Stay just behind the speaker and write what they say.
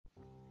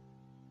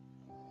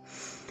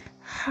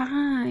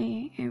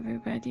Hi,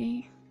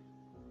 everybody.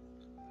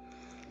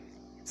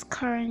 It's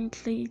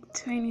currently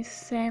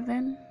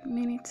 27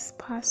 minutes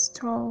past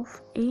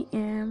 12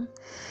 a.m.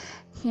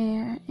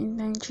 here in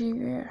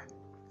Nigeria,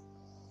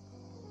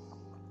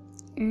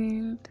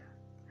 and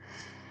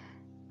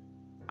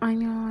I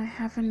know I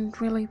haven't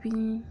really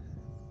been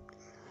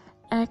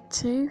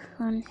active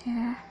on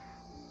here,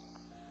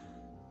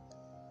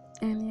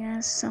 and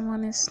yes,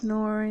 someone is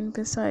snoring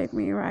beside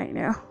me right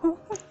now.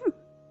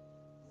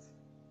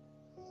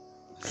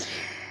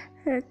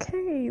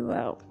 Okay,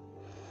 well,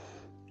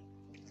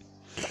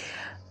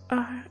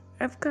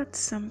 I've got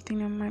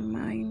something on my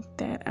mind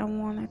that I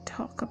want to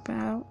talk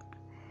about,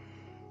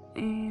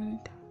 and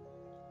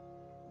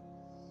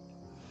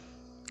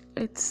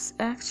it's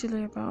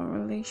actually about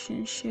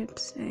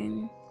relationships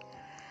and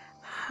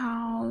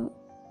how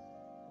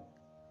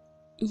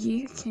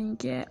you can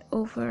get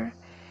over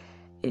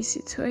a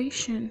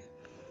situation.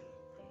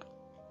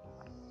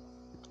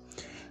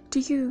 Do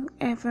you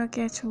ever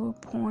get to a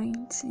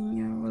point in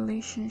your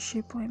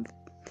relationship when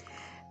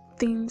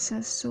things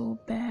are so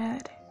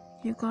bad,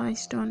 you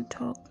guys don't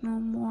talk no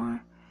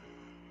more,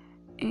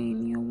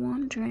 and you're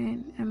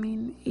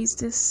wondering, is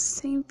this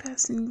same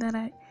person that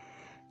I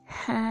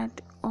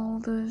had all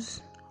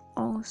those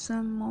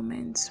awesome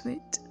moments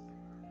with?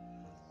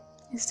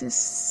 Is this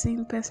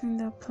same person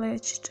that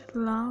pledged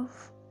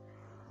love,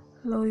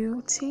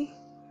 loyalty?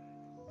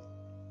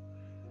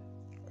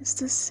 Is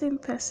the same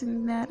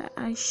person that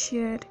I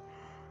shared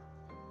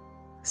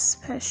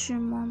special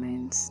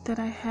moments, that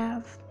I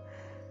have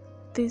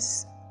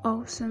these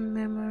awesome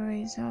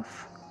memories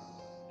of?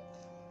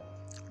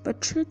 But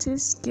truth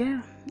is,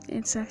 yeah,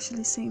 it's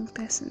actually same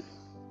person.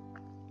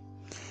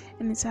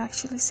 And it's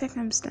actually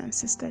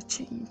circumstances that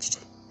changed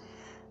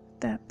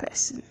that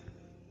person.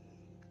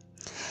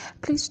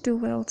 Please do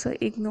well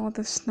to ignore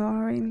the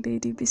snoring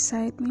lady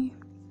beside me.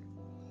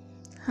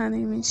 Her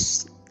name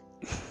is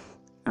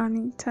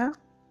Anita,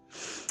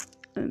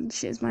 and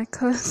she's my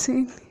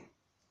cousin.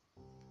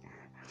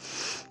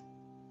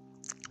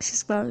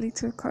 She's my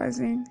little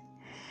cousin,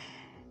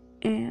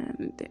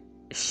 and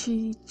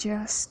she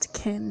just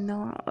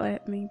cannot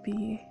let me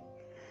be.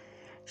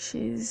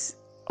 She's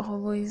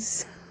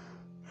always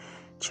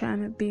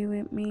trying to be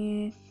with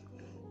me,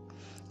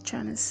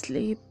 trying to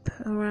sleep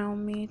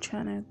around me,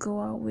 trying to go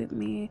out with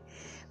me.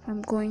 If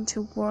I'm going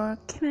to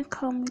work, can I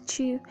come with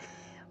you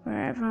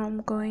wherever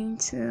I'm going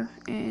to?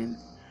 And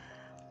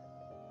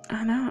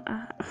I know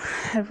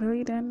I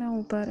really don't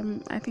know, but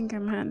I think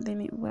I'm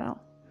handling it well.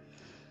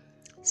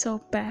 So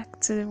back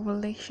to the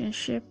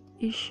relationship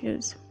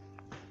issues.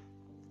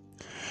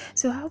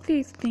 So how do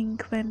you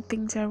think when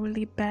things are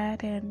really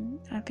bad and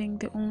I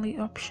think the only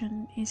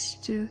option is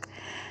to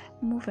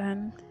move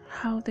on?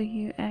 How do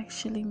you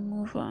actually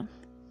move on?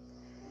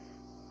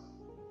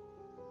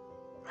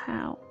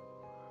 How?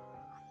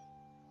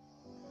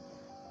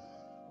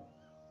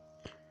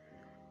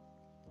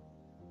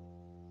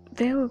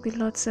 There will be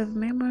lots of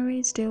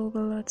memories, there will be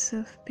lots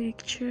of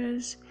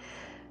pictures,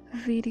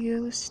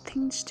 videos,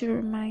 things to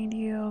remind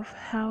you of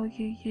how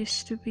you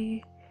used to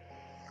be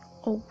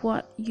or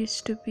what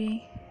used to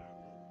be.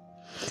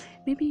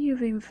 Maybe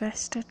you've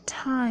invested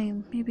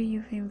time, maybe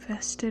you've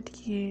invested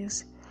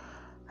years.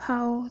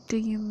 How do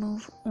you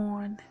move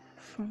on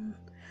from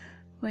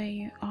where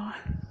you are?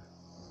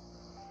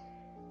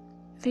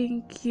 I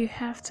think you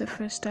have to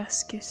first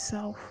ask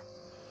yourself,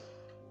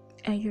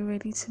 are you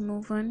ready to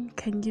move on?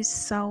 Can you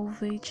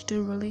salvage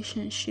the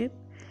relationship?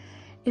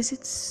 Is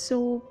it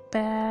so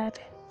bad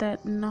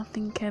that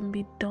nothing can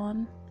be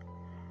done?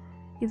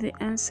 If the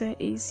answer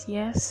is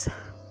yes,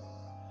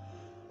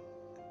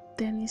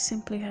 then you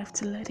simply have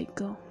to let it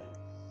go.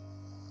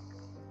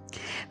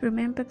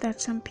 Remember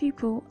that some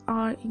people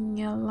are in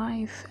your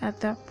life at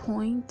that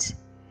point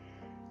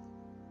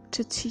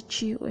to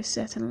teach you a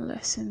certain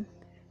lesson.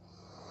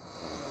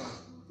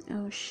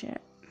 Oh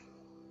shit.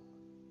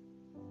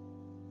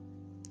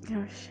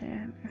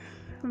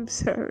 I'm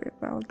sorry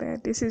about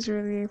that. This is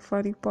really a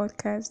funny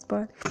podcast,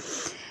 but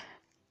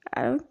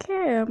I don't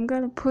care. I'm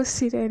gonna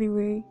post it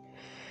anyway.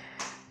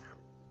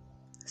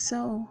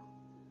 So,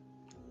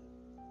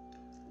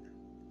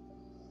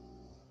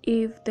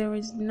 if there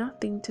is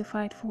nothing to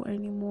fight for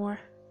anymore,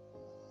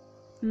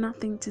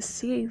 nothing to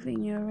save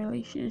in your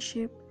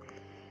relationship,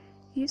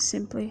 you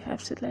simply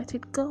have to let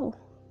it go.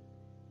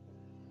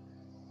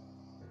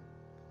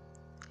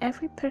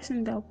 Every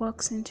person that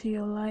walks into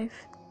your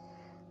life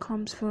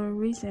comes for a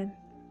reason.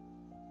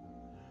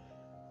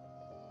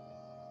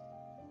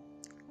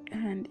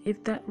 And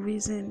if that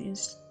reason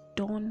is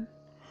done,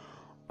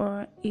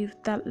 or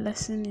if that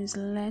lesson is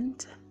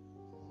learned,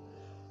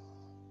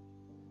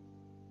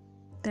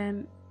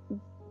 then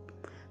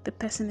the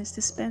person is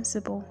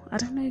dispensable. I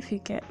don't know if you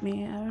get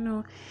me. I don't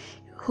know.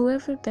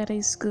 Whoever that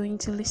is going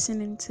to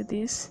listen into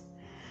this,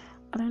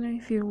 I don't know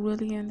if you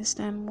really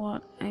understand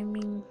what I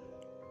mean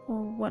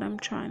or what I'm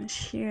trying to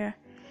share.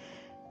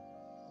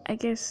 I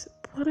guess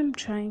what I'm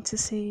trying to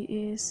say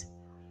is,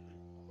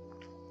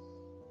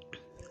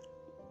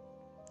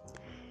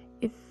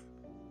 if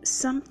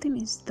something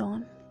is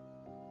done,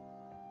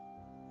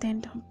 then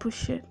don't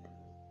push it.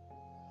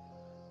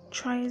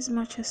 Try as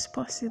much as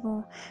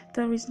possible.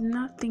 There is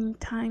nothing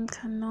time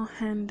cannot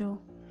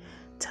handle.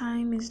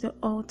 Time is the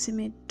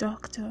ultimate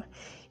doctor.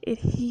 It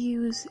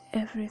heals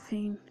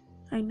everything.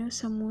 I know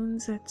some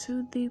wounds are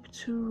too deep,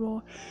 too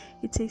raw.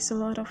 It takes a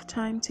lot of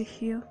time to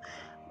heal.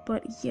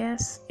 But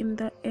yes, in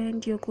the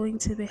end, you're going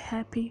to be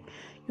happy.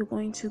 You're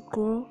going to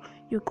grow.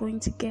 You're going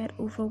to get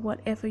over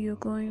whatever you're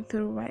going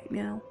through right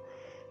now.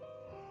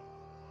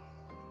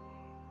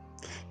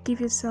 Give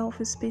yourself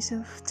a space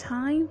of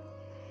time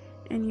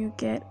and you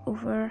get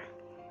over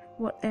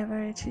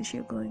whatever it is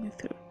you're going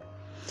through.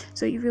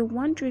 So if you're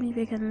wondering if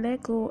you can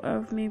let go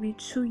of maybe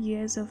 2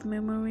 years of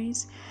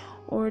memories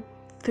or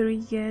 3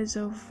 years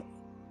of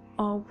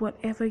or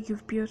whatever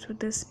you've built with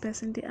this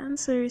person, the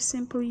answer is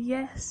simply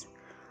yes.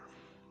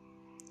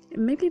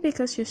 Maybe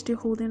because you're still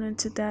holding on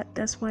to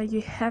that's why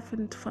you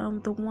haven't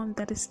found the one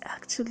that is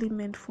actually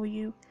meant for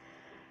you.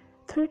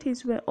 Truth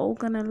is, we're all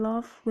gonna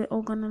love, we're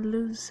all gonna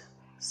lose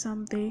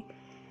someday.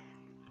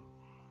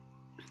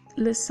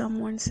 Lose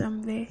someone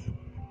someday.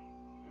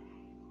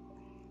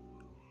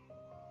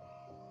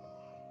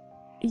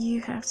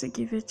 You have to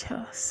give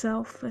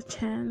yourself a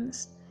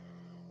chance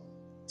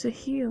to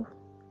heal,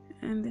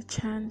 and the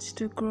chance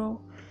to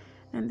grow,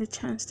 and the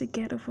chance to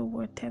get over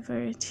whatever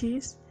it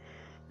is,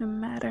 no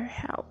matter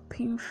how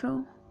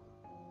painful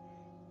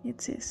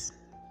it is.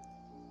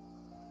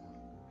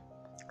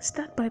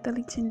 Start by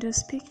deleting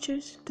those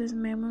pictures, those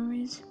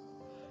memories.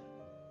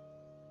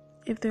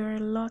 If there are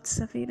lots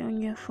of it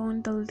on your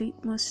phone,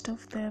 delete most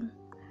of them.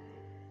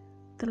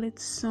 Delete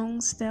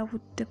songs that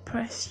would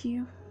depress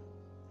you.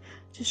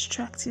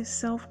 Distract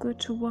yourself, go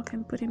to work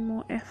and put in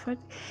more effort.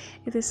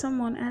 If there's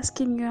someone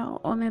asking you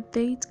out on a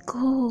date,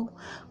 go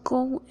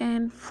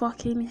and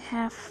fucking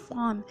have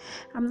fun.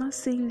 I'm not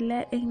saying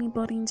let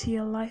anybody into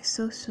your life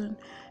so soon.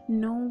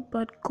 No,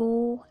 but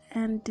go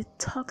and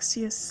detox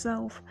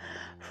yourself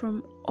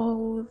from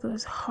all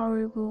those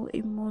horrible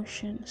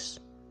emotions.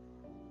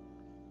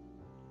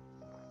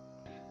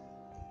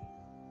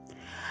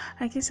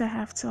 I guess I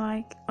have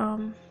to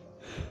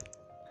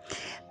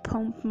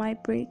pump my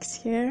brakes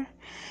here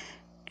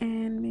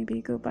and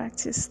maybe go back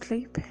to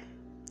sleep.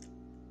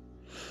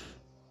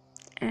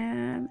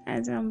 And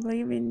as I'm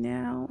leaving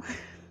now,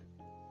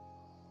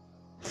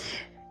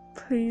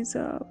 please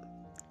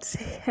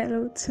say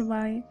hello to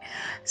my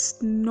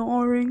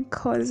snoring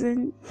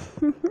cousin.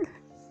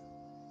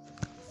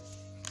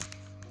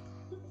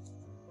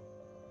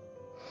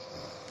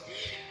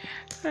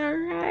 All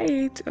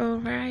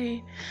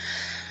right.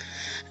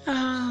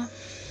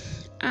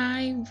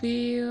 I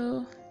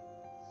will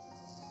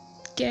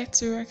get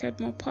to record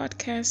more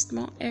podcasts,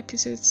 more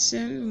episodes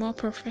soon, more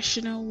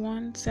professional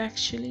ones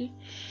actually,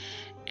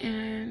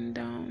 and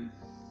I'm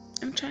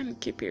trying to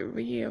keep it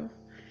real,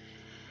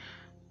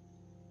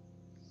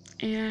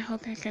 and I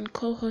hope I can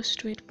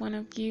co-host with one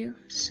of you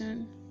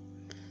soon.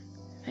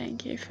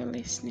 Thank you for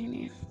listening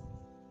in.